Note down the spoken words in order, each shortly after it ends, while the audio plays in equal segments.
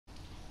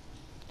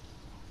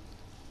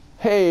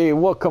Hey,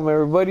 welcome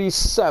everybody,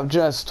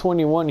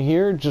 SavJazz21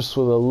 here, just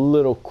with a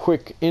little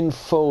quick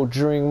info.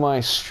 During my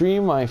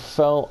stream, I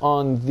fell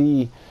on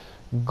the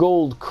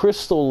gold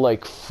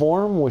crystal-like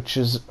form, which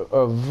is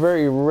a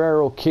very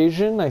rare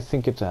occasion. I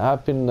think it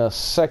happened a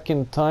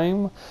second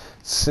time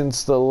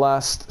since the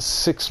last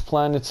 6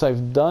 planets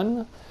I've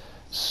done.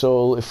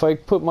 So if I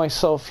put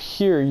myself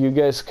here, you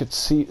guys could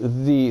see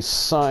the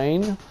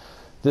sign.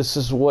 This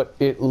is what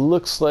it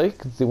looks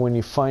like when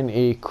you find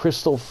a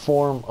crystal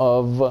form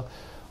of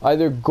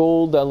either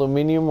gold,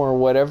 aluminium, or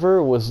whatever.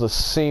 It was the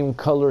same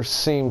color,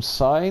 same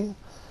side.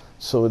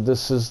 So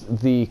this is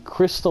the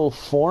crystal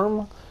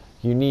form.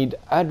 You need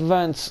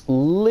advanced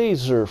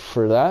laser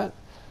for that.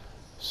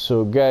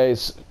 So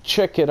guys,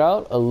 check it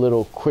out. A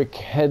little quick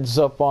heads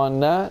up on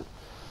that.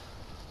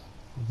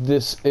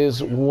 This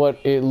is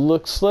what it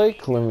looks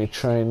like. Let me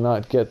try and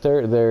not get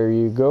there. There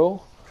you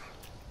go.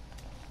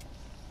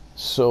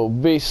 So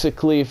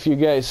basically, if you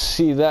guys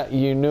see that,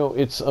 you know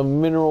it's a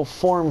mineral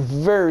form,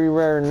 very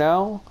rare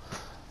now.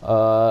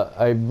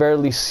 I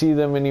barely see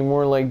them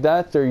anymore like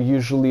that. They're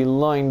usually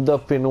lined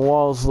up in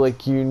walls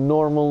like you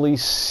normally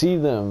see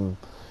them.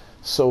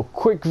 So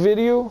quick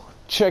video,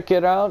 check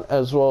it out.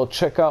 As well,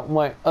 check out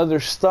my other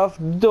stuff.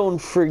 Don't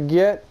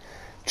forget,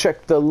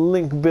 check the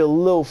link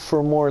below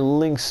for more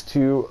links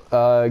to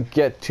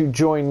get to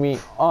join me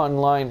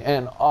online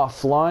and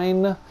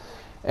offline.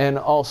 And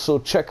also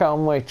check out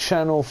my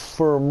channel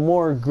for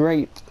more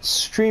great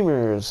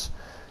streamers.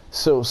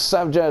 So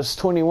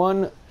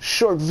SavJazz21,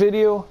 short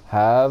video.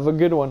 Have a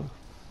good one.